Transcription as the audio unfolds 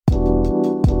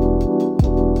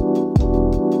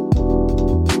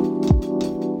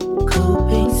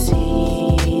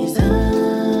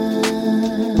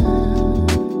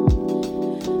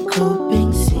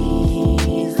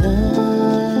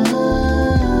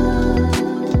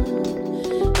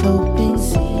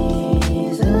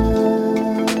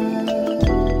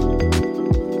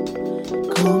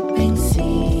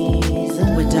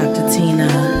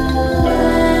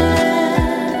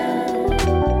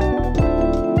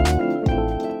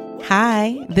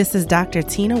Hi, this is Dr.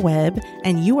 Tina Webb,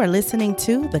 and you are listening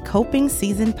to the Coping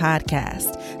Season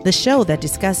Podcast, the show that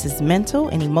discusses mental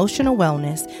and emotional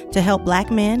wellness to help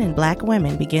Black men and Black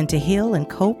women begin to heal and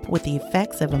cope with the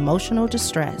effects of emotional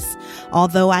distress.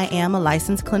 Although I am a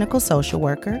licensed clinical social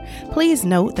worker, please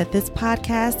note that this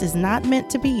podcast is not meant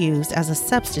to be used as a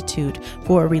substitute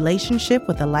for a relationship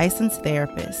with a licensed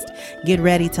therapist. Get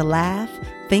ready to laugh,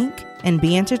 think, and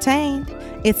be entertained.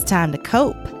 It's time to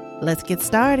cope. Let's get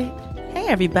started. Hey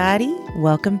everybody,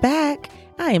 welcome back.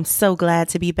 I am so glad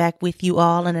to be back with you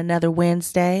all on another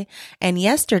Wednesday. And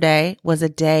yesterday was a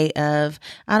day of,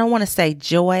 I don't want to say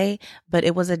joy, but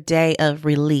it was a day of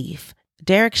relief.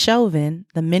 Derek Chauvin,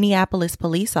 the Minneapolis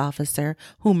police officer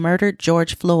who murdered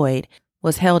George Floyd,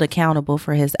 was held accountable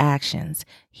for his actions.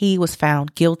 He was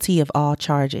found guilty of all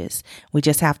charges. We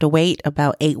just have to wait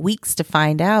about 8 weeks to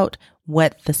find out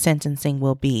what the sentencing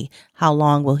will be. How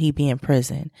long will he be in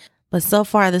prison? But so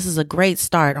far, this is a great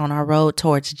start on our road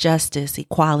towards justice,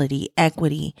 equality,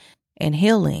 equity, and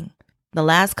healing. The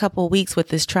last couple of weeks with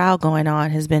this trial going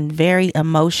on has been very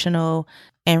emotional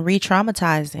and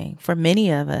re-traumatizing for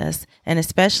many of us, and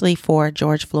especially for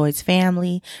George Floyd's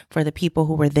family, for the people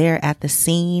who were there at the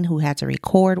scene, who had to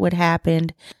record what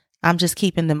happened. I'm just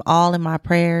keeping them all in my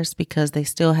prayers because they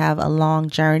still have a long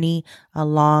journey, a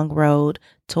long road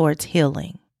towards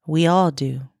healing. We all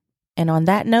do. And on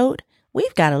that note,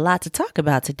 we've got a lot to talk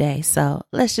about today, so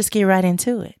let's just get right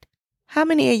into it. How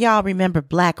many of y'all remember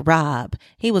Black Rob?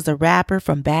 He was a rapper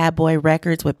from Bad Boy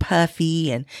Records with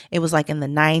Puffy, and it was like in the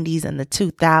 90s and the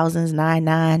 2000s,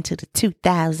 99 to the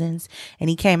 2000s, and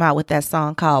he came out with that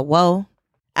song called Whoa.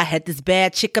 I had this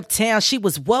bad chick uptown, she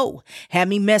was whoa. Had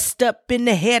me messed up in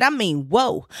the head, I mean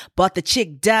whoa. Bought the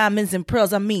chick diamonds and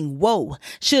pearls, I mean whoa.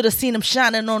 Should have seen them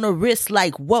shining on her wrist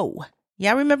like whoa.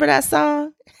 Y'all remember that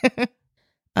song?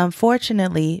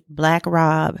 Unfortunately, Black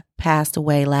Rob passed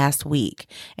away last week,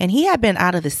 and he had been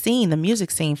out of the scene, the music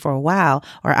scene, for a while,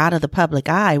 or out of the public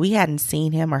eye. We hadn't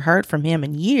seen him or heard from him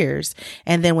in years.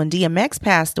 And then when DMX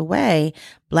passed away,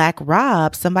 Black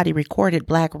Rob, somebody recorded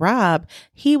Black Rob.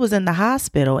 He was in the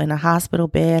hospital, in a hospital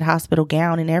bed, hospital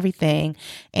gown and everything.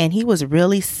 And he was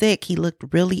really sick. He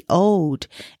looked really old.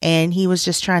 And he was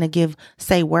just trying to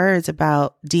say words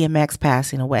about DMX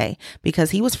passing away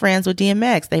because he was friends with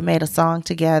DMX. They made a song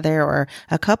together or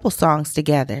a couple songs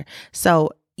together.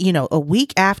 So, a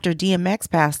week after DMX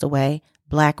passed away,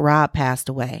 Black Rob passed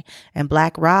away, and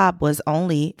Black Rob was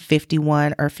only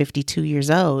 51 or 52 years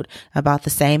old, about the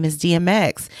same as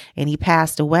DMX, and he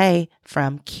passed away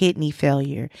from kidney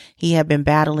failure. He had been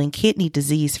battling kidney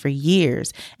disease for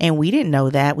years, and we didn't know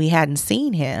that. We hadn't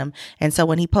seen him. And so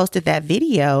when he posted that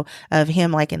video of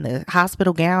him like in the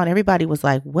hospital gown, everybody was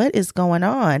like, what is going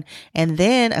on? And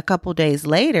then a couple days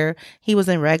later, he was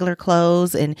in regular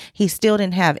clothes and he still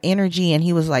didn't have energy, and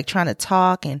he was like trying to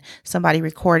talk, and somebody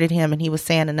recorded him and he was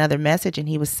saying another message, and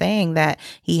he was saying that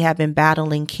he had been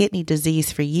battling kidney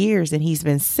disease for years and he's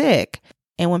been sick.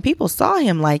 And when people saw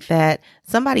him like that,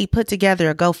 somebody put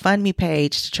together a GoFundMe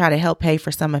page to try to help pay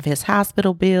for some of his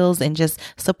hospital bills and just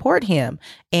support him.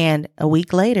 And a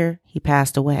week later, he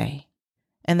passed away.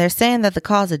 And they're saying that the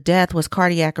cause of death was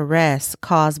cardiac arrest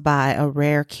caused by a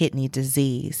rare kidney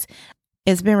disease.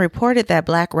 It's been reported that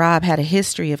Black Rob had a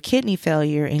history of kidney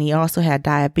failure, and he also had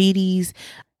diabetes.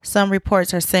 Some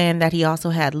reports are saying that he also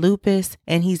had lupus,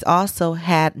 and he's also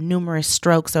had numerous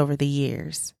strokes over the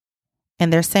years.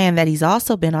 And they're saying that he's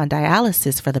also been on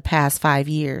dialysis for the past 5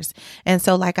 years. And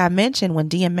so, like I mentioned, when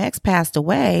DMX passed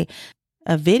away,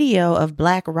 a video of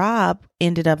Black Rob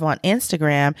ended up on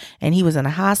Instagram, and he was in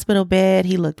a hospital bed.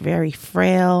 He looked very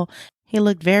frail. He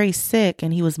looked very sick,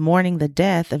 and he was mourning the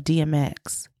death of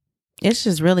DMX. It's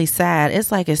just really sad.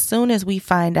 It's like as soon as we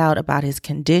find out about his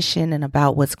condition and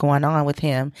about what's going on with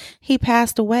him, he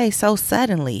passed away so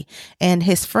suddenly. And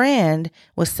his friend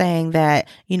was saying that,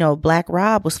 Black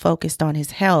Rob was focused on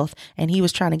his health, and he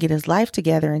was trying to get his life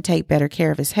together and take better care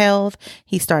of his health.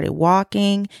 He started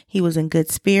walking. He was in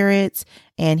good spirits,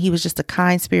 and he was just a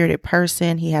kind-spirited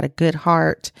person. He had a good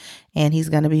heart, and he's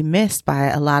going to be missed by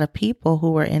a lot of people who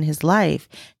were in his life.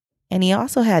 And he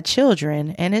also had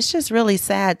children. And it's just really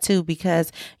sad, too, because,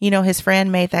 his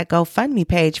friend made that GoFundMe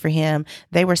page for him.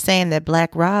 They were saying that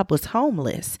Black Rob was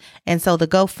homeless. And so the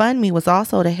GoFundMe was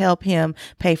also to help him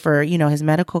pay for, his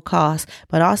medical costs,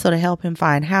 but also to help him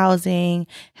find housing,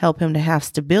 help him to have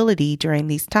stability during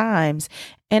these times.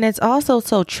 And it's also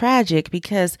so tragic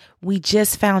because we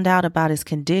just found out about his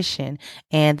condition.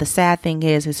 And the sad thing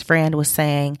is, his friend was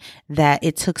saying that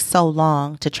it took so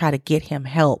long to try to get him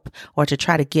help or to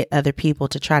try to get other people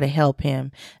to try to help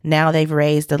him. Now they've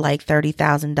raised like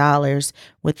 $30,000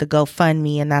 with the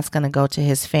GoFundMe, and that's going to go to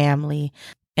his family.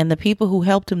 And the people who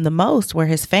helped him the most were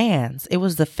his fans. It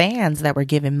was the fans that were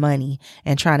giving money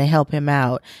and trying to help him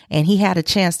out. And he had a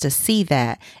chance to see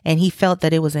that. And he felt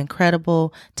that it was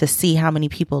incredible to see how many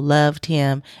people loved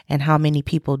him and how many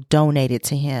people donated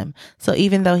to him. So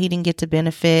even though he didn't get to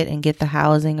benefit and get the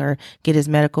housing or get his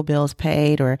medical bills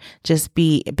paid or just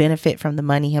benefit from the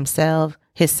money himself,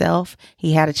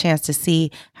 he had a chance to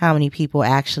see how many people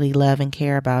actually love and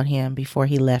care about him before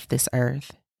he left this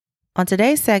earth. On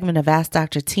today's segment of Ask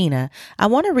Dr. Tina, I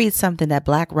want to read something that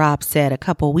Black Rob said a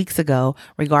couple weeks ago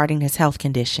regarding his health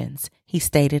conditions. He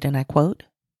stated, and I quote,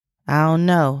 "I don't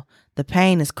know. The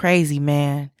pain is crazy,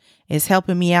 man. It's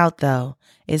helping me out, though.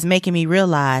 It's making me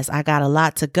realize I got a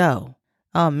lot to go.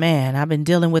 Oh, man, I've been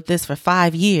dealing with this for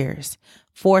 5 years.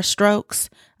 4 strokes.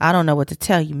 I don't know what to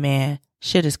tell you, man.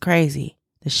 Shit is crazy.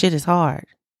 The shit is hard."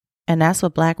 And that's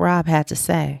what Black Rob had to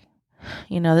say.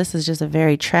 You know, this is just a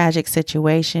very tragic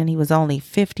situation. He was only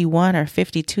 51 or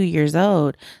 52 years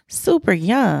old, super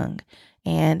young.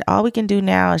 And all we can do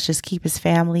now is just keep his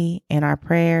family in our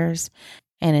prayers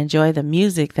and enjoy the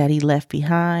music that he left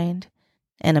behind.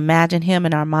 And imagine him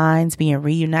in our minds being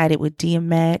reunited with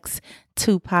DMX.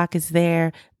 Tupac is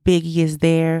there. Biggie is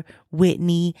there.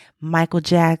 Whitney, Michael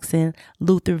Jackson,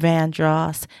 Luther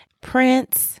Vandross,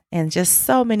 Prince, and just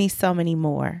so many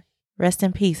more. Rest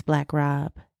in peace, Black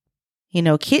Rob. You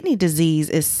know, kidney disease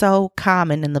is so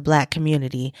common in the Black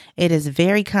community. It is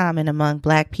very common among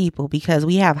Black people because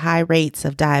we have high rates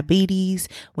of diabetes,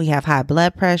 we have high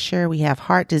blood pressure, we have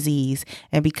heart disease.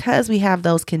 And because we have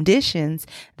those conditions,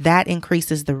 that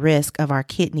increases the risk of our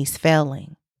kidneys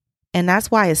failing. And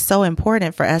that's why it's so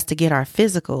important for us to get our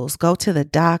physicals, go to the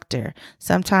doctor.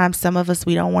 Sometimes some of us,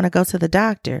 we don't want to go to the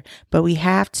doctor, but we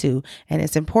have to. And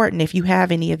it's important if you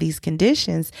have any of these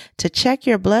conditions to check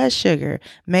your blood sugar.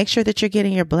 Make sure that you're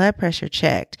getting your blood pressure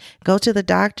checked. Go to the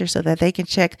doctor so that they can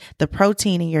check the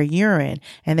protein in your urine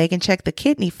and they can check the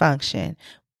kidney function.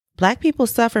 Black people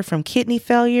suffer from kidney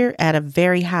failure at a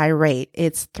very high rate.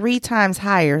 It's 3 times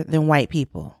higher than white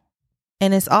people.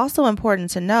 And it's also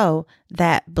important to know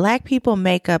that Black people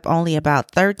make up only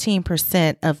about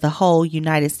 13% of the whole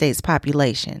United States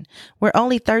population. We're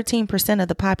only 13% of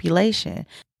the population,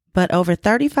 but over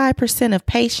 35% of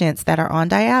patients that are on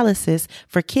dialysis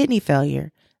for kidney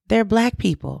failure, they're Black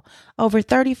people. Over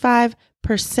 35%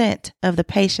 of the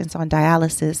patients on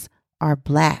dialysis are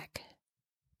Black.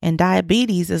 And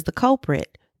diabetes is the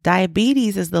culprit.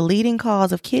 Diabetes is the leading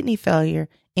cause of kidney failure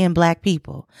in Black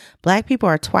people. Black people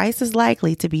are twice as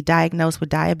likely to be diagnosed with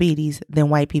diabetes than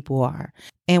white people are.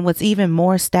 And what's even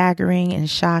more staggering and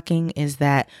shocking is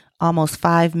that almost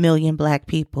 5 million Black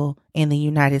people in the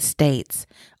United States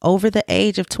over the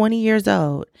age of 20 years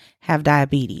old have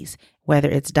diabetes, whether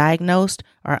it's diagnosed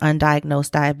or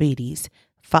undiagnosed diabetes.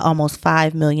 Almost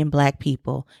 5 million Black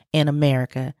people in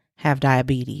America have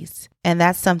diabetes. And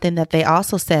that's something that they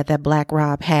also said that Black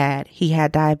Rob had. He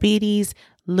had diabetes,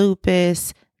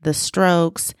 lupus, the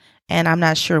strokes, and I'm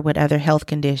not sure what other health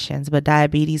conditions, but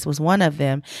diabetes was one of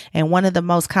them. And one of the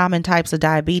most common types of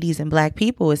diabetes in Black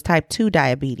people is type 2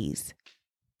 diabetes.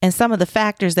 And some of the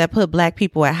factors that put Black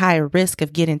people at higher risk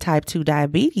of getting type 2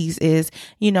 diabetes is,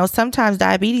 sometimes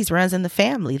diabetes runs in the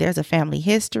family. There's a family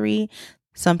history.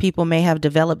 Some people may have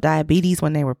developed diabetes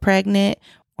when they were pregnant,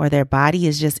 or their body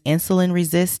is just insulin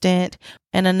resistant.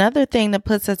 And another thing that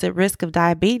puts us at risk of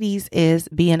diabetes is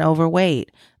being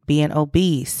overweight, being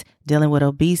obese, dealing with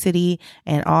obesity,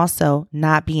 and also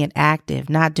not being active,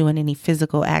 not doing any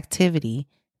physical activity.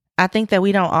 I think that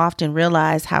we don't often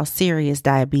realize how serious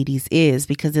diabetes is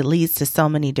because it leads to so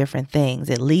many different things.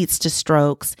 It leads to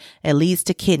strokes. It leads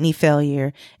to kidney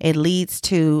failure. It leads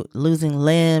to losing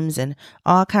limbs and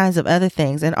all kinds of other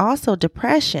things. And also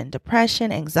depression,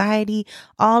 anxiety.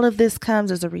 All of this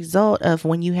comes as a result of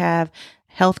when you have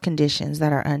health conditions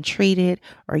that are untreated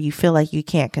or you feel like you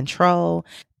can't control.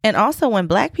 And also when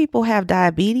Black people have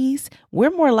diabetes,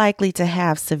 we're more likely to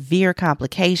have severe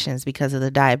complications because of the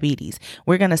diabetes.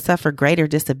 We're going to suffer greater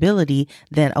disability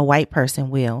than a white person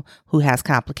will who has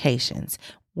complications.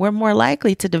 We're more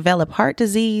likely to develop heart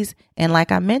disease. And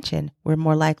like I mentioned, we're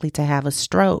more likely to have a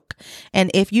stroke. And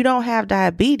if you don't have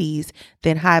diabetes,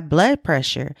 then high blood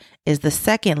pressure is the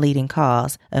second leading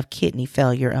cause of kidney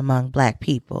failure among Black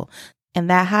people. And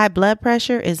that high blood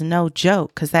pressure is no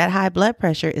joke, because that high blood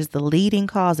pressure is the leading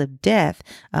cause of death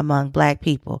among Black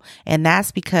people. And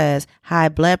that's because high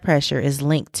blood pressure is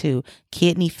linked to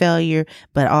kidney failure,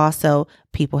 but also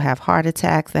people have heart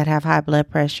attacks that have high blood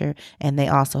pressure, and they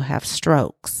also have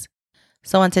strokes.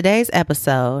 So in today's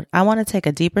episode, I want to take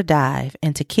a deeper dive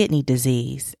into kidney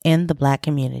disease in the Black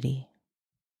community.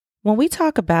 When we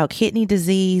talk about kidney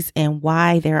disease and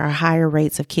why there are higher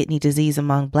rates of kidney disease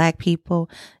among Black people,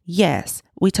 yes,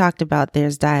 we talked about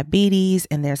there's diabetes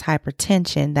and there's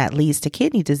hypertension that leads to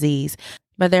kidney disease.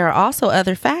 But there are also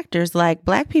other factors, like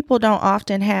Black people don't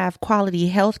often have quality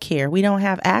health care. We don't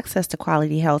have access to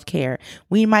quality health care.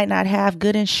 We might not have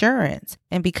good insurance.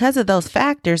 And because of those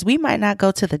factors, we might not go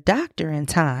to the doctor in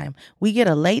time. We get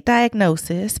a late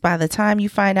diagnosis. By the time you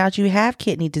find out you have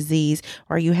kidney disease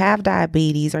or you have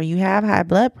diabetes or you have high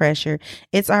blood pressure,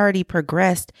 it's already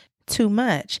progressed too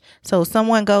much. So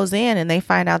someone goes in and they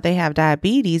find out they have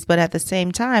diabetes, but at the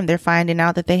same time, they're finding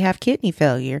out that they have kidney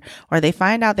failure, or they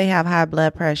find out they have high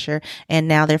blood pressure, and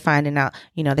now they're finding out,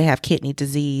 they have kidney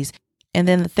disease. And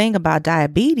then the thing about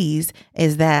diabetes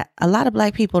is that a lot of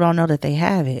Black people don't know that they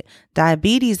have it.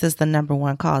 Diabetes is the number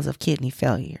one cause of kidney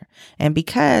failure. And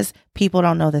because people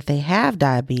don't know that they have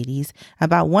diabetes,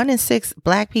 about 1 in 6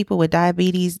 Black people with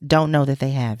diabetes don't know that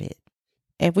they have it.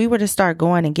 If we were to start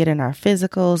going and getting our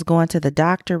physicals, going to the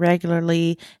doctor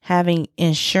regularly, having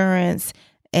insurance,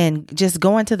 and just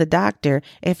going to the doctor,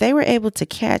 if they were able to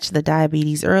catch the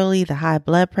diabetes early, the high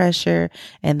blood pressure,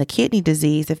 and the kidney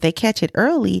disease, if they catch it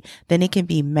early, then it can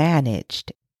be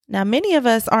managed. Now, many of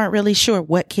us aren't really sure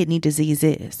what kidney disease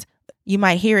is. You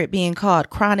might hear it being called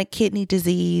chronic kidney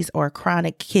disease or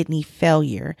chronic kidney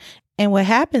failure. And what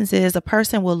happens is a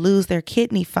person will lose their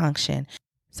kidney function.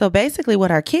 So basically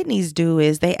what our kidneys do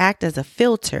is they act as a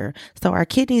filter. So our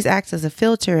kidneys act as a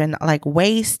filter, and like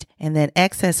waste and then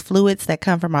excess fluids that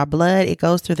come from our blood, it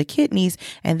goes through the kidneys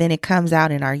and then it comes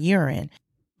out in our urine.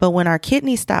 But when our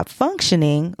kidneys stop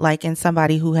functioning, like in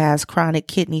somebody who has chronic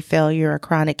kidney failure or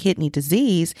chronic kidney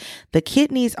disease, the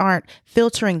kidneys aren't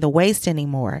filtering the waste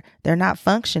anymore. They're not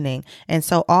functioning. And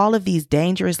so all of these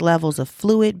dangerous levels of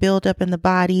fluid build up in the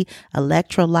body,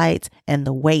 electrolytes, and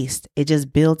the waste, it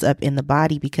just builds up in the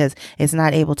body because it's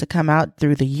not able to come out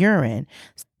through the urine.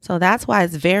 So that's why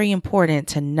it's very important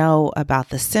to know about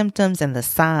the symptoms and the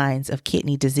signs of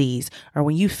kidney disease. Or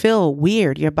when you feel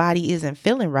weird, your body isn't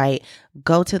feeling right,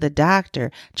 go to the doctor,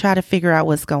 try to figure out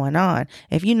what's going on.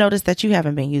 If you notice that you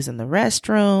haven't been using the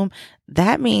restroom,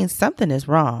 that means something is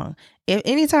wrong. If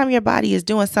anytime your body is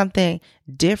doing something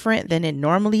different than it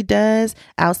normally does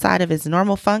outside of its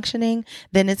normal functioning,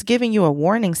 then it's giving you a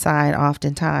warning sign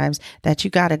oftentimes that you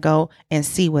got to go and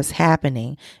see what's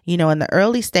happening. In the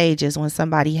early stages when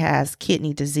somebody has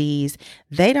kidney disease,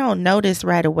 they don't notice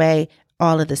right away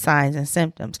all of the signs and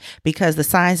symptoms, because the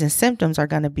signs and symptoms are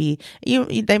going to be,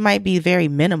 they might be very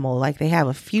minimal, like they have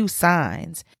a few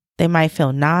signs. They might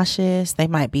feel nauseous, they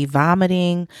might be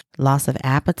vomiting, loss of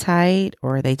appetite,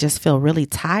 or they just feel really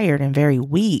tired and very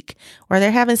weak, or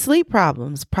they're having sleep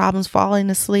problems falling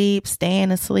asleep, staying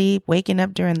asleep, waking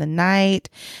up during the night.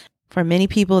 For many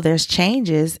people, there's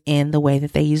changes in the way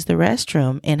that they use the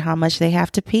restroom and how much they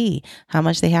have to pee, how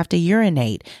much they have to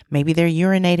urinate. Maybe they're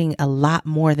urinating a lot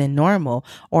more than normal,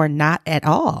 or not at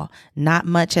all, not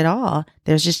much at all.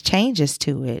 There's just changes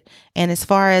to it. And as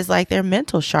far as like their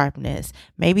mental sharpness,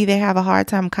 maybe they have a hard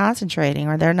time concentrating,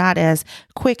 or they're not as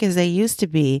quick as they used to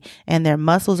be, and their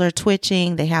muscles are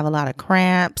twitching. They have a lot of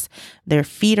cramps. Their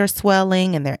feet are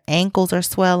swelling and their ankles are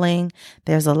swelling.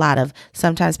 There's a lot of,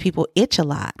 sometimes people itch a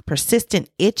lot, persistent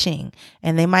itching,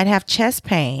 and they might have chest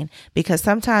pain because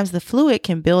sometimes the fluid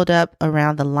can build up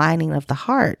around the lining of the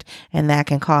heart, and that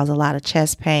can cause a lot of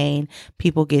chest pain.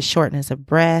 People get shortness of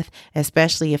breath,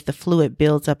 especially if the fluid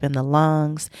builds up in the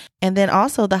lungs. And then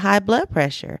also the high blood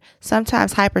pressure.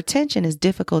 Sometimes hypertension is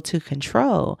difficult to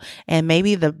control, and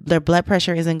maybe their blood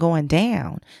pressure isn't going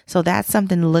down. So that's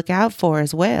something to look out for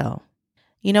as well.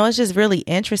 It's just really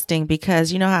interesting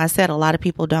because how I said a lot of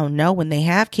people don't know when they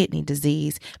have kidney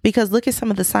disease, because look at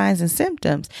some of the signs and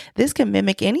symptoms. This can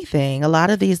mimic anything. A lot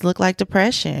of these look like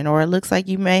depression, or it looks like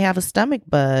you may have a stomach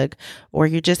bug, or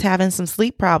you're just having some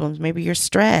sleep problems. Maybe you're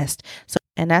stressed.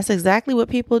 And that's exactly what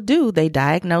people do. They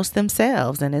diagnose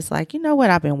themselves. And it's like,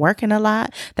 I've been working a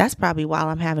lot. That's probably why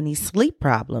I'm having these sleep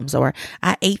problems. Or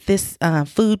I ate this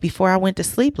food before I went to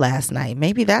sleep last night.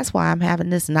 Maybe that's why I'm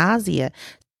having this nausea.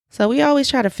 So we always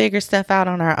try to figure stuff out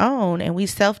on our own, and we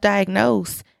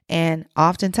self-diagnose, and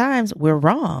oftentimes we're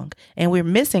wrong, and we're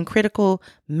missing critical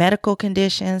medical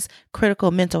conditions,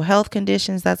 critical mental health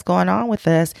conditions that's going on with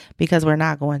us because we're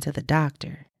not going to the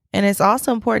doctor. And it's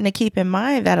also important to keep in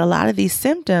mind that a lot of these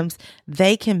symptoms,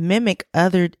 they can mimic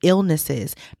other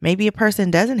illnesses. Maybe a person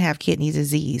doesn't have kidney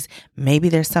disease. Maybe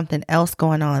there's something else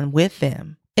going on with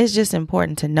them. It's just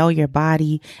important to know your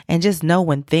body and just know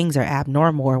when things are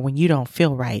abnormal or when you don't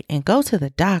feel right, and go to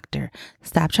the doctor.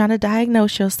 Stop trying to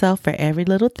diagnose yourself for every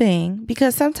little thing,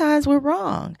 because sometimes we're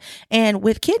wrong. And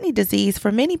with kidney disease,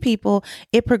 for many people,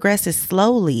 it progresses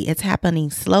slowly. It's happening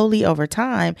slowly over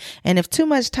time. And if too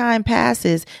much time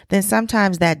passes, then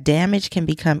sometimes that damage can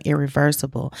become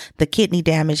irreversible. The kidney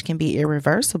damage can be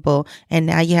irreversible, and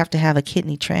now you have to have a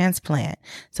kidney transplant.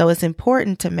 So it's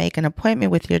important to make an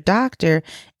appointment with your doctor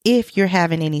if you're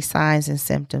having any signs and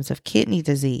symptoms of kidney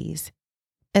disease,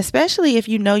 especially if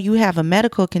you know you have a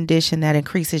medical condition that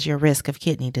increases your risk of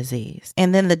kidney disease.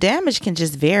 And then the damage can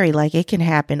just vary. Like, it can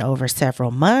happen over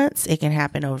several months. It can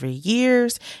happen over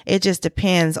years. It just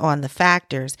depends on the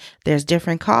factors. There's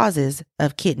different causes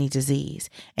of kidney disease.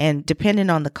 And depending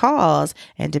on the cause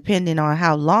and depending on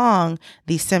how long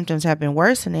these symptoms have been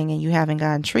worsening and you haven't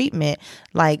gotten treatment,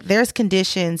 like there's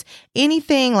conditions,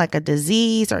 anything like a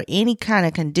disease or any kind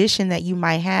of condition that you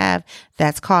might have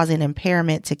that's causing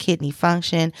impairment to kidney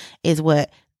function is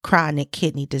what chronic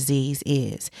kidney disease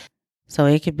is. So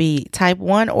it could be type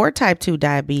 1 or type 2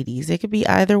 diabetes. It could be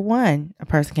either one. A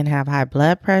person can have high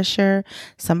blood pressure.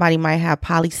 Somebody might have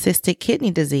polycystic kidney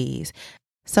disease.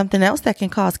 Something else that can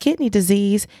cause kidney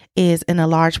disease is an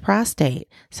enlarged prostate.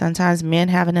 Sometimes men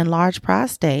have an enlarged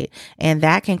prostate, and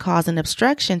that can cause an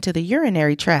obstruction to the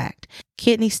urinary tract.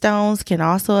 Kidney stones can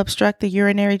also obstruct the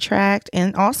urinary tract,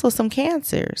 and also some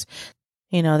cancers.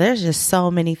 You know, there's just so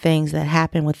many things that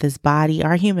happen with this body.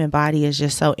 Our human body is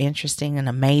just so interesting and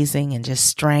amazing and just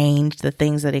strange, the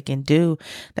things that it can do.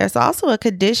 There's also a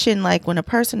condition like when a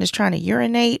person is trying to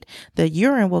urinate, the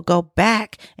urine will go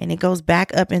back and it goes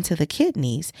back up into the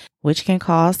kidneys, which can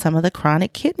cause some of the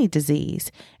chronic kidney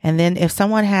disease. And then if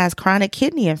someone has chronic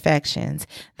kidney infections,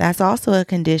 that's also a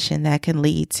condition that can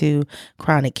lead to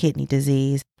chronic kidney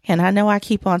disease. And I know I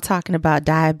keep on talking about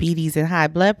diabetes and high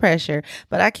blood pressure,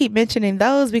 but I keep mentioning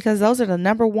those because those are the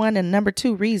number 1 and number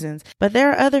 2 reasons. But there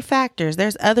are other factors.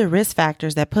 There's other risk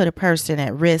factors that put a person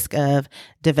at risk of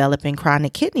developing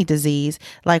chronic kidney disease.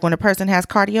 Like when a person has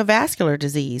cardiovascular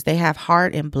disease, they have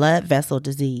heart and blood vessel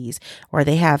disease, or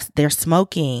they're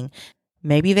smoking.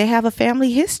 Maybe they have a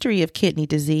family history of kidney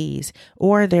disease,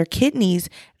 or their kidneys,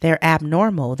 they're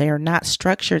abnormal. They're not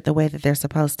structured the way that they're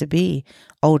supposed to be.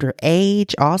 Older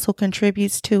age also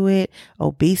contributes to it.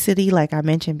 Obesity, like I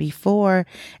mentioned before,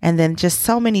 and then just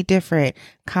so many different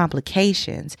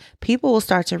complications. People will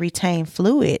start to retain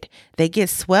fluid. They get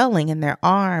swelling in their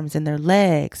arms and their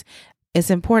legs. It's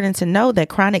important to know that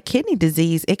chronic kidney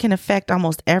disease, it can affect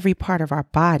almost every part of our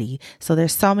body. So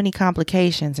there's so many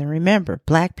complications. And remember,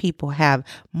 Black people have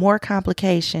more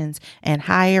complications and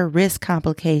higher risk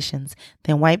complications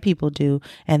than white people do.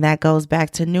 And that goes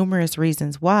back to numerous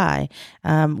reasons why.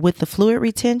 With the fluid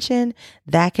retention,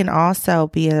 that can also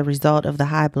be a result of the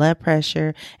high blood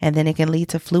pressure, and then it can lead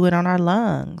to fluid on our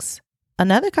lungs.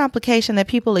 Another complication that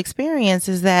people experience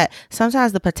is that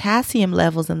sometimes the potassium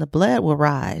levels in the blood will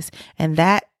rise, and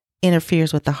that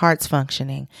interferes with the heart's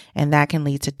functioning, and that can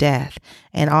lead to death.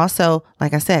 And also,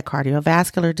 like I said,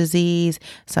 cardiovascular disease.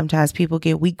 Sometimes people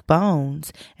get weak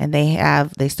bones, and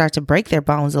they start to break their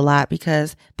bones a lot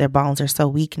because their bones are so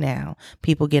weak now.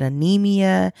 People get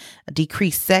anemia,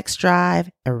 decreased sex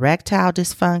drive, erectile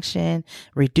dysfunction,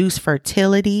 reduced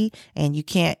fertility, and you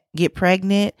can't get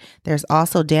pregnant. There's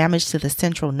also damage to the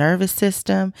central nervous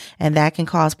system, and that can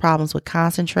cause problems with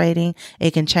concentrating.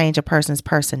 It can change a person's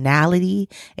personality.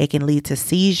 It can lead to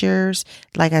seizures.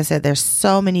 Like I said, there's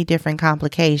so many different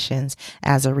complications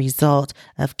as a result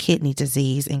of kidney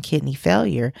disease and kidney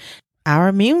failure. Our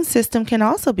immune system can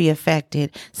also be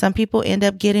affected. Some people end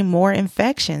up getting more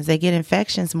infections. They get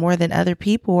infections more than other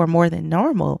people or more than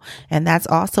normal, and that's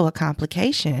also a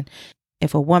complication.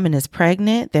 If a woman is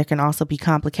pregnant, there can also be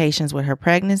complications with her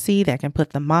pregnancy that can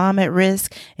put the mom at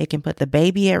risk. It can put the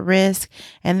baby at risk.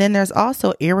 And then there's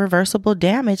also irreversible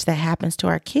damage that happens to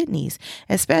our kidneys,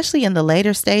 especially in the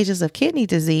later stages of kidney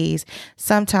disease.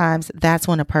 Sometimes that's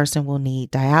when a person will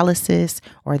need dialysis,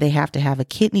 or they have to have a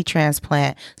kidney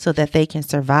transplant so that they can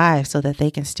survive, so that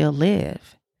they can still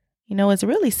live. You know, it's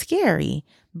really scary,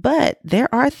 but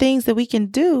there are things that we can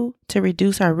do to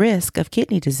reduce our risk of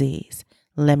kidney disease.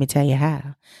 Let me tell you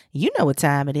how. You know what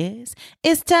time it is.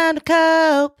 It's time to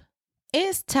cope.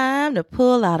 It's time to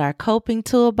pull out our coping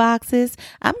toolboxes.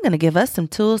 I'm going to give us some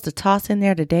tools to toss in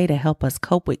there today to help us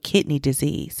cope with kidney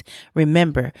disease.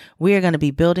 Remember, we are going to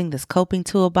be building this coping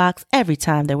toolbox every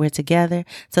time that we're together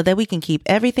so that we can keep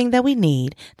everything that we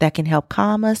need that can help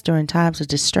calm us during times of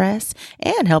distress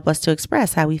and help us to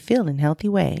express how we feel in healthy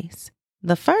ways.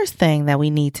 The first thing that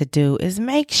we need to do is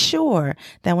make sure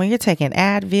that when you're taking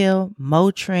Advil,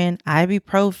 Motrin,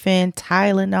 ibuprofen,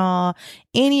 Tylenol,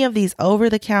 any of these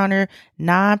over-the-counter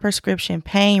non-prescription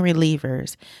pain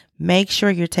relievers, make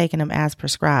sure you're taking them as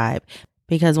prescribed.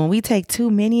 Because when we take too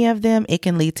many of them, it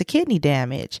can lead to kidney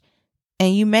damage.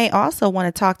 And you may also want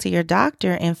to talk to your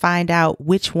doctor and find out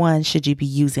which one should you be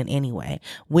using anyway.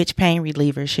 Which pain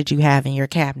relievers should you have in your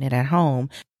cabinet at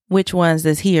home? Which ones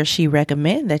does he or she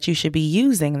recommend that you should be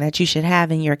using, that you should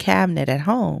have in your cabinet at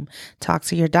home? Talk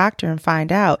to your doctor and find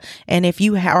out. And if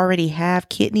you already have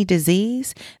kidney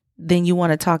disease, then you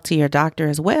want to talk to your doctor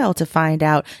as well to find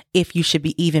out if you should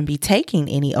even be taking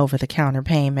any over-the-counter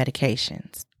pain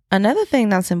medications. Another thing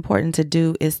that's important to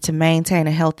do is to maintain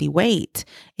a healthy weight.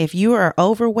 If you are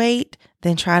overweight,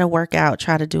 then try to work out,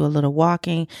 try to do a little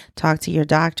walking, talk to your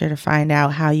doctor to find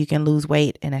out how you can lose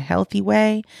weight in a healthy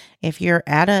way. If you're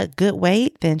at a good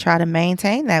weight, then try to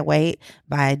maintain that weight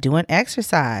by doing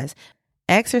exercise.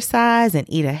 Exercise and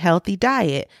eat a healthy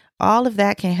diet. All of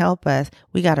that can help us.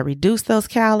 We got to reduce those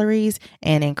calories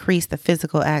and increase the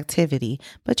physical activity.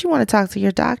 But you want to talk to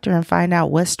your doctor and find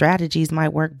out what strategies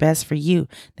might work best for you.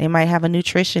 They might have a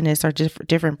nutritionist or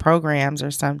different programs or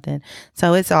something.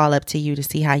 So it's all up to you to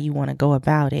see how you want to go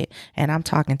about it. And I'm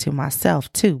talking to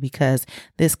myself too, because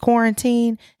this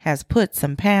quarantine has put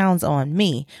some pounds on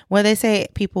me. Well, they say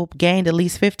people gained at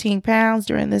least 15 pounds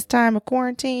during this time of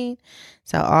quarantine.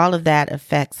 So all of that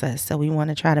affects us. So we want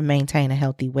to try to maintain a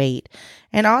healthy weight.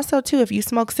 And also, too, if you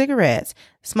smoke cigarettes,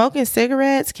 smoking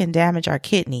cigarettes can damage our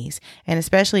kidneys. And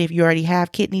especially if you already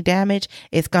have kidney damage,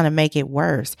 it's going to make it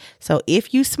worse. So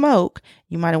if you smoke,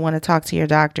 you might want to talk to your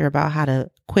doctor about how to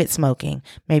quit smoking.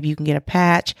 Maybe you can get a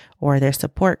patch, or there's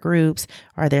support groups,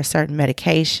 or there's certain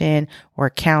medication or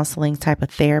counseling type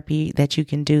of therapy that you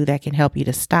can do that can help you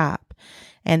to stop.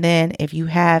 And then if you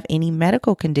have any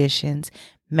medical conditions,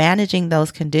 managing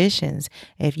those conditions.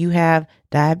 If you have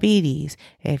diabetes,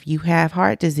 if you have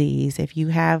heart disease, if you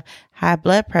have high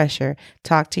blood pressure,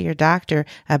 talk to your doctor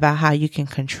about how you can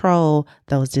control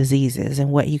those diseases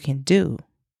and what you can do.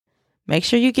 Make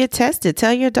sure you get tested.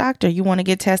 Tell your doctor you want to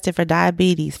get tested for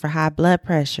diabetes, for high blood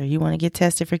pressure. You want to get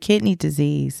tested for kidney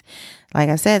disease. Like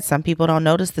I said, some people don't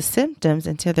notice the symptoms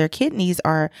until their kidneys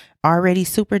are already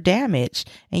super damaged,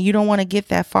 and you don't want to get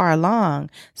that far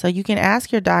along. So you can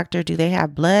ask your doctor, do they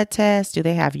have blood tests? Do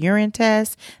they have urine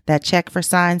tests that check for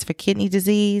signs for kidney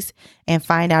disease, and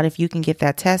find out if you can get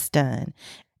that test done.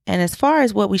 And as far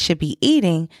as what we should be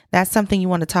eating, that's something you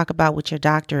want to talk about with your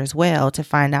doctor as well to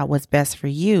find out what's best for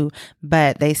you.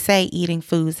 But they say eating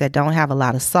foods that don't have a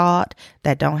lot of salt,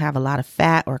 that don't have a lot of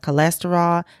fat or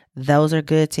cholesterol, those are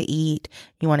good to eat.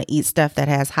 You want to eat stuff that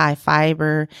has high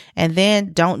fiber, and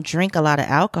then don't drink a lot of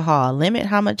alcohol. Limit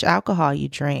how much alcohol you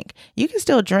drink. You can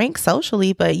still drink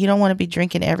socially, but you don't want to be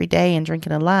drinking every day and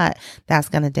drinking a lot. That's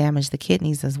going to damage the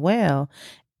kidneys as well.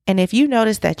 And if you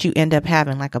notice that you end up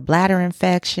having like a bladder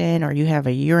infection, or you have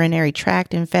a urinary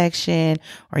tract infection,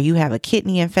 or you have a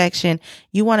kidney infection,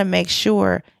 you want to make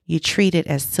sure you treat it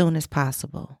as soon as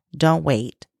possible. Don't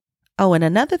wait. Oh, and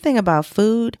another thing about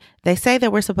food, they say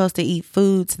that we're supposed to eat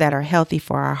foods that are healthy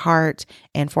for our heart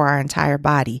and for our entire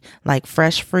body, like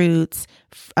fresh fruits,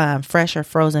 fresh or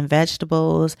frozen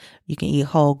vegetables. You can eat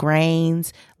whole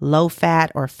grains, low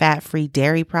fat or fat-free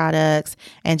dairy products,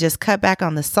 and just cut back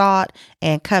on the salt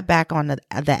and cut back on the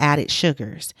added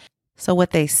sugars. So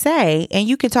what they say, and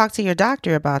you can talk to your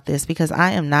doctor about this, because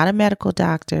I am not a medical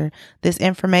doctor. This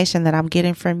information that I'm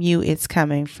getting from you, it's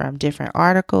coming from different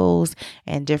articles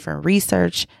and different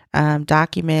research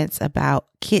documents about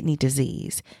kidney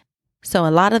disease. So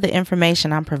a lot of the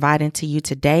information I'm providing to you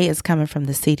today is coming from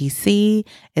the CDC.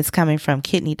 It's coming from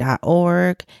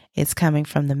kidney.org. It's coming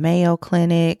from the Mayo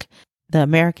Clinic, the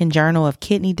American Journal of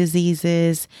Kidney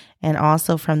Diseases, and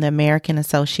also from the American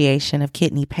Association of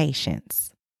Kidney Patients.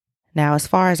 Now, as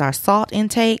far as our salt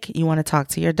intake, you want to talk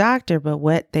to your doctor, but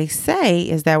what they say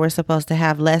is that we're supposed to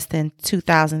have less than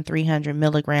 2,300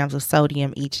 milligrams of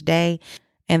sodium each day,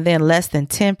 and then less than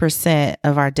 10%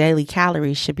 of our daily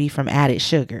calories should be from added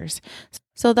sugars.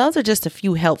 So those are just a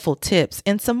few helpful tips,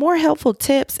 and some more helpful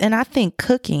tips. And I think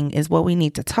cooking is what we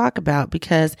need to talk about,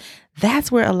 because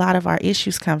that's where a lot of our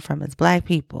issues come from as Black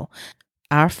people.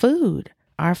 Our food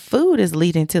is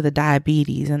leading to the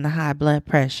diabetes and the high blood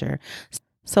pressure.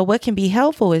 So what can be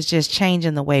helpful is just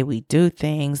changing the way we do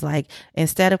things. Like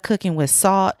instead of cooking with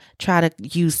salt, try to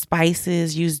use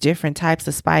spices, use different types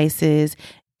of spices.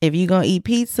 If you're going to eat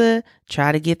pizza,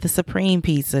 try to get the supreme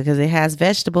pizza because it has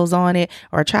vegetables on it,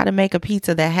 or try to make a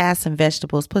pizza that has some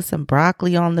vegetables. Put some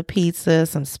broccoli on the pizza,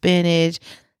 some spinach,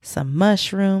 some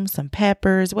mushrooms, some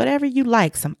peppers, whatever you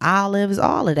like, some olives,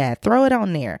 all of that. Throw it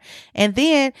on there. And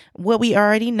then what we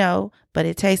already know, but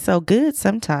it tastes so good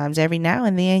sometimes, every now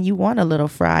and then you want a little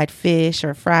fried fish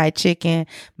or fried chicken.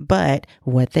 But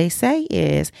what they say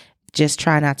is just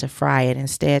try not to fry it.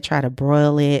 Instead, try to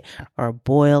broil it or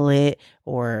boil it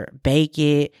or bake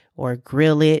it or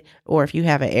grill it. Or if you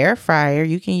have an air fryer,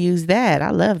 you can use that.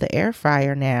 I love the air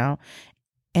fryer now.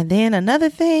 And then another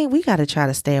thing, we got to try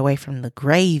to stay away from the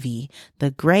gravy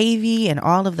and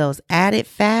all of those added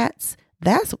fats.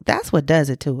 That's what does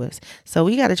it to us. So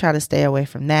we got to try to stay away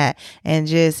from that and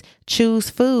just choose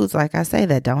foods, like I say,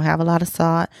 that don't have a lot of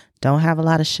salt, don't have a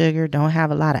lot of sugar, don't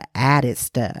have a lot of added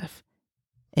stuff.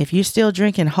 If you're still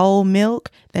drinking whole milk,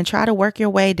 then try to work your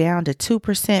way down to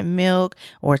 2% milk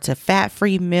or to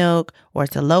fat-free milk or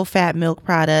to low-fat milk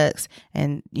products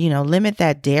and, limit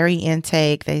that dairy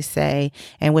intake, they say.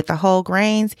 And with the whole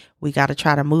grains, we got to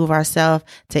try to move ourselves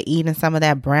to eating some of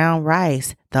that brown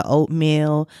rice, the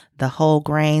oatmeal, the whole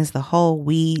grains, the whole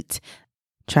wheat.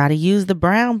 Try to use the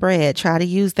brown bread. Try to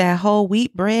use that whole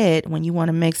wheat bread when you want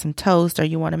to make some toast or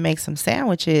you want to make some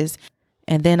sandwiches.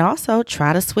 And then also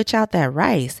try to switch out that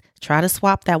rice. Try to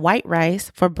swap that white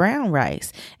rice for brown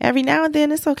rice. Every now and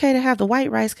then it's okay to have the white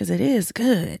rice because it is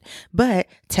good. But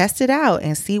test it out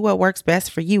and see what works best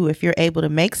for you if you're able to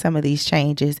make some of these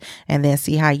changes and then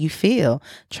see how you feel.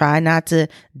 Try not to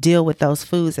deal with those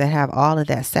foods that have all of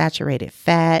that saturated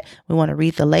fat. We want to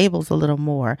read the labels a little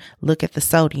more. Look at the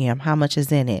sodium, how much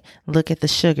is in it. Look at the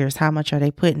sugars, how much are they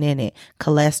putting in it.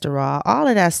 Cholesterol, all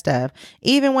of that stuff.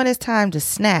 Even when it's time to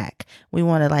snack, we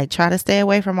want to try to stay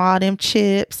away from all them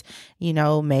chips.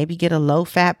 Maybe get a low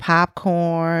fat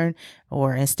popcorn,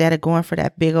 or instead of going for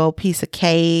that big old piece of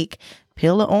cake,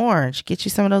 peel an orange, get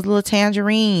you some of those little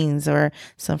tangerines or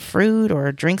some fruit,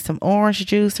 or drink some orange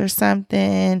juice or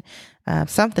something,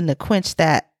 something to quench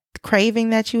that craving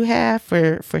that you have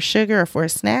for sugar or for a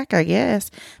snack, I guess.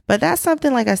 But that's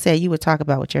something, like I said, you would talk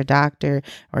about with your doctor,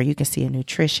 or you can see a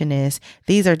nutritionist.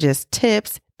 These are just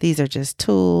tips. These are just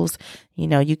tools.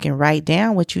 You can write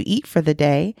down what you eat for the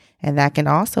day, and that can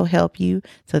also help you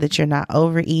so that you're not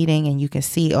overeating and you can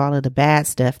see all of the bad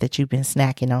stuff that you've been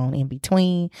snacking on in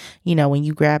between. When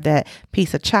you grab that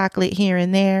piece of chocolate here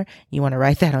and there, you want to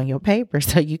write that on your paper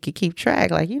so you can keep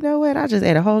track. Like, you know what? I just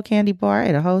ate a whole candy bar,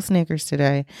 ate a whole Snickers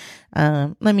today.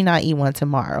 Let me not eat one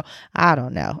tomorrow. I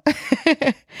don't know.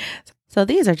 So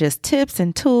these are just tips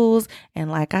and tools. And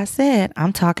like I said,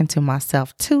 I'm talking to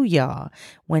myself too, y'all.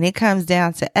 When it comes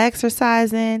down to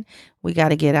exercising, we got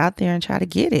to get out there and try to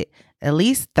get it. At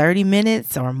least 30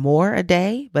 minutes or more a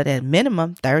day, but at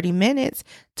minimum 30 minutes,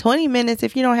 20 minutes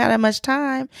if you don't have that much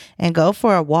time, and go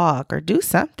for a walk or do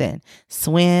something.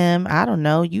 Swim, I don't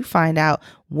know. You find out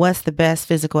what's the best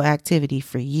physical activity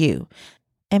for you.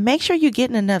 And make sure you're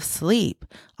getting enough sleep.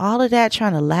 All of that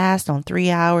trying to last on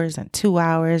 3 hours and 2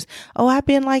 hours. Oh, I've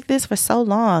been like this for so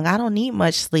long. I don't need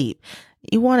much sleep.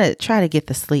 You want to try to get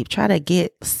the sleep. Try to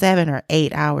get 7 or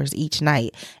 8 hours each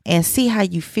night and see how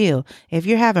you feel. If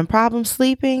you're having problems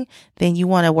sleeping, then you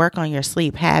want to work on your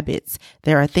sleep habits.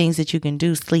 There are things that you can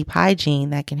do, sleep hygiene,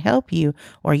 that can help you,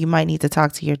 or you might need to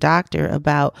talk to your doctor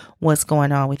about what's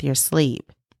going on with your sleep.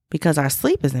 Because our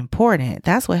sleep is important.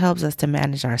 That's what helps us to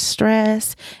manage our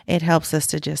stress. It helps us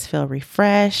to just feel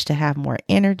refreshed, to have more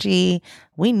energy.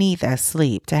 We need that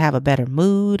sleep to have a better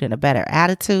mood and a better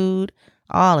attitude,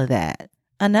 all of that.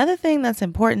 Another thing that's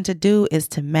important to do is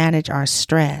to manage our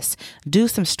stress. Do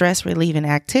some stress relieving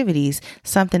activities,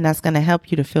 something that's going to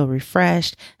help you to feel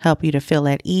refreshed, help you to feel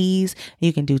at ease.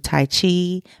 You can do Tai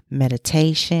Chi,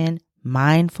 meditation,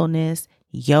 mindfulness,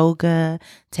 yoga,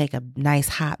 take a nice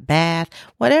hot bath,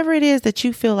 whatever it is that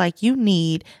you feel like you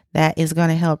need that is going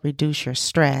to help reduce your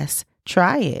stress.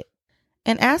 Try it.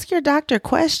 And ask your doctor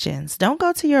questions. Don't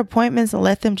go to your appointments and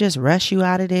let them just rush you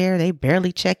out of there. They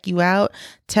barely check you out.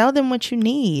 Tell them what you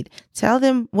need. Tell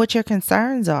them what your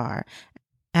concerns are.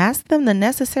 Ask them the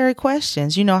necessary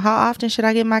questions. How often should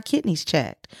I get my kidneys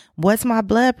checked? What's my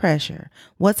blood pressure?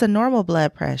 What's a normal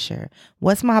blood pressure?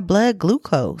 What's my blood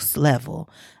glucose level?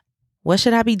 What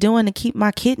should I be doing to keep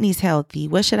my kidneys healthy?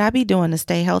 What should I be doing to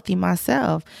stay healthy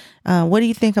myself? What do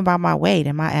you think about my weight?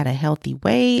 Am I at a healthy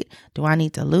weight? Do I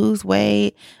need to lose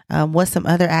weight? What's some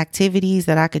other activities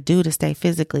that I could do to stay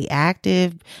physically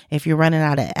active? If you're running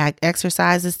out of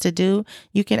exercises to do,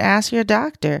 you can ask your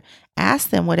doctor.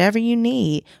 Ask them whatever you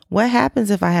need. What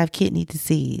happens if I have kidney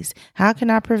disease? How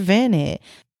can I prevent it?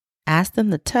 Ask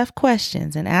them the tough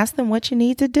questions and ask them what you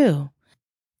need to do.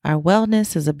 Our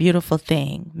wellness is a beautiful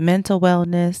thing. Mental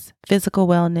wellness, physical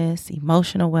wellness,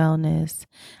 emotional wellness.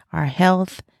 Our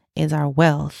health is our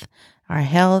wealth. Our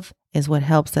health is what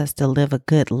helps us to live a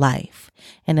good life.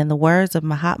 And in the words of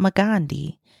Mahatma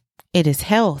Gandhi, it is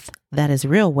health that is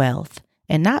real wealth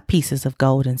and not pieces of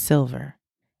gold and silver.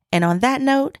 And on that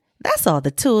note, that's all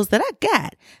the tools that I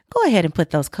got. Go ahead and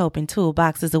put those coping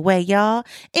toolboxes away, y'all.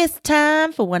 It's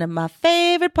time for one of my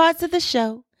favorite parts of the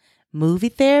show, movie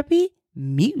therapy.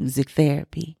 Music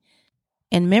therapy.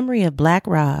 In memory of Black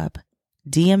Rob,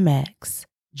 DMX,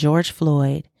 George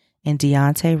Floyd, and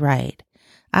Deontay Wright,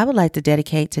 I would like to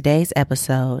dedicate today's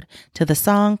episode to the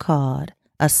song called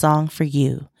A Song for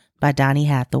You by Donny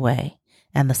Hathaway.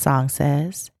 And the song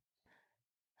says,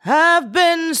 I've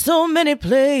been so many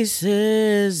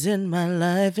places in my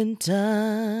life and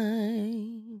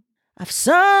time. I've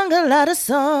sung a lot of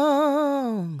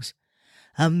songs.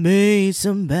 I made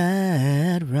some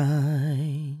bad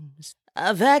rhymes.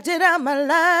 I've acted out my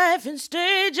life in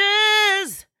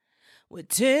stages with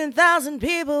 10,000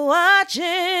 people watching.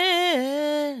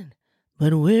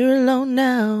 But we're alone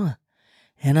now,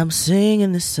 and I'm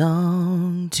singing this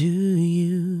song to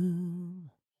you.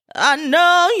 I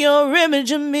know your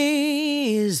image of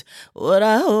me is what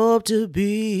I hope to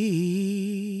be.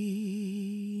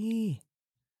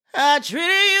 I treated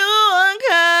you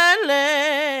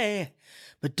unkindly,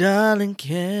 but darling,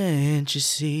 can't you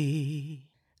see?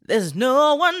 There's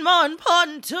no one more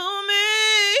important to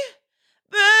me,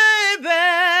 baby.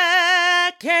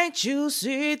 Can't you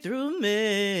see through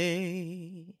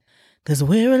me? 'Cause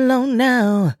we're alone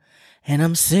now, and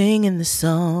I'm singing the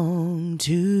song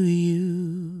to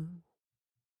you.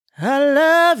 I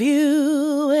love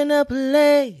you in a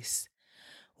place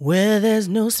where there's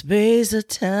no space or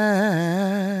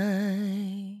time.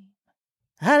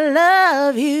 I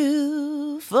love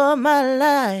you for my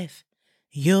life,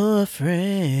 you're a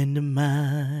friend of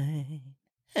mine.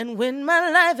 And when my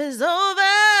life is over,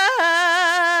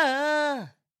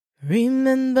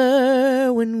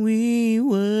 remember when we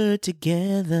were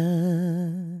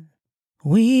together.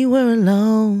 We were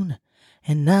alone,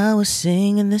 and I was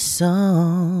singing this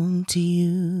song to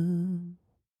you.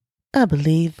 I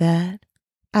believe that,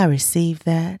 I receive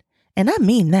that, and I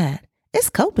mean that.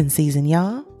 It's coping season,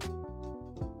 y'all.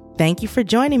 Thank you for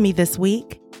joining me this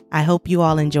week. I hope you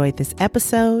all enjoyed this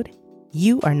episode.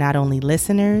 You are not only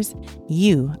listeners,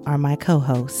 you are my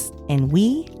co-hosts, and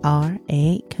we are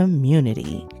a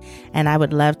community. And I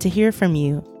would love to hear from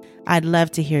you. I'd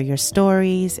love to hear your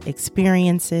stories,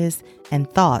 experiences, and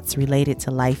thoughts related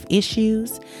to life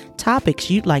issues, topics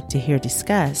you'd like to hear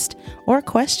discussed, or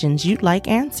questions you'd like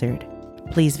answered.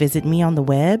 Please visit me on the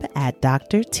web at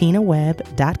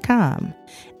drtinaweb.com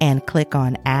and click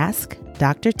on Ask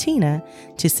Dr. Tina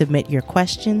to submit your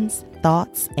questions,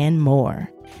 thoughts, and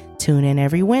more. Tune in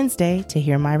every Wednesday to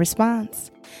hear my response.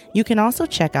 You can also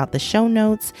check out the show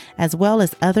notes as well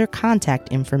as other contact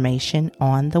information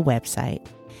on the website.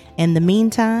 In the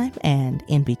meantime and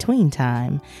in between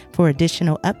time, for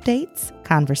additional updates,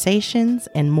 conversations,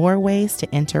 and more ways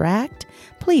to interact,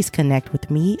 please connect with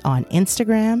me on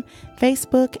Instagram,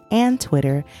 Facebook, and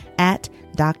Twitter at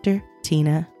Dr.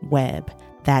 Tina Webb.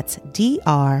 That's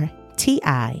DrTinaWebb.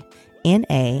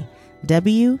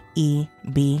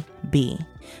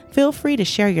 Feel free to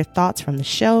share your thoughts from the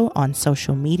show on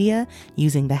social media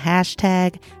using the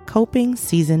hashtag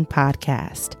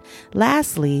 #CopingSeasonPodcast.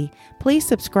 Lastly, please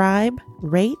subscribe,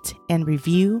 rate, and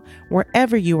review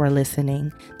wherever you are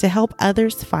listening to help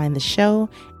others find the show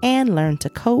and learn to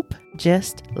cope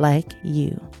just like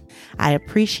you. I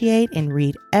appreciate and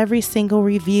read every single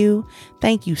review.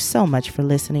 Thank you so much for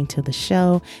listening to the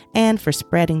show and for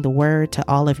spreading the word to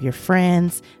all of your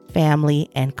friends, family,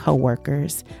 and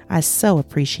coworkers. I so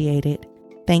appreciate it.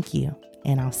 Thank you,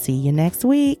 and I'll see you next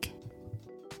week.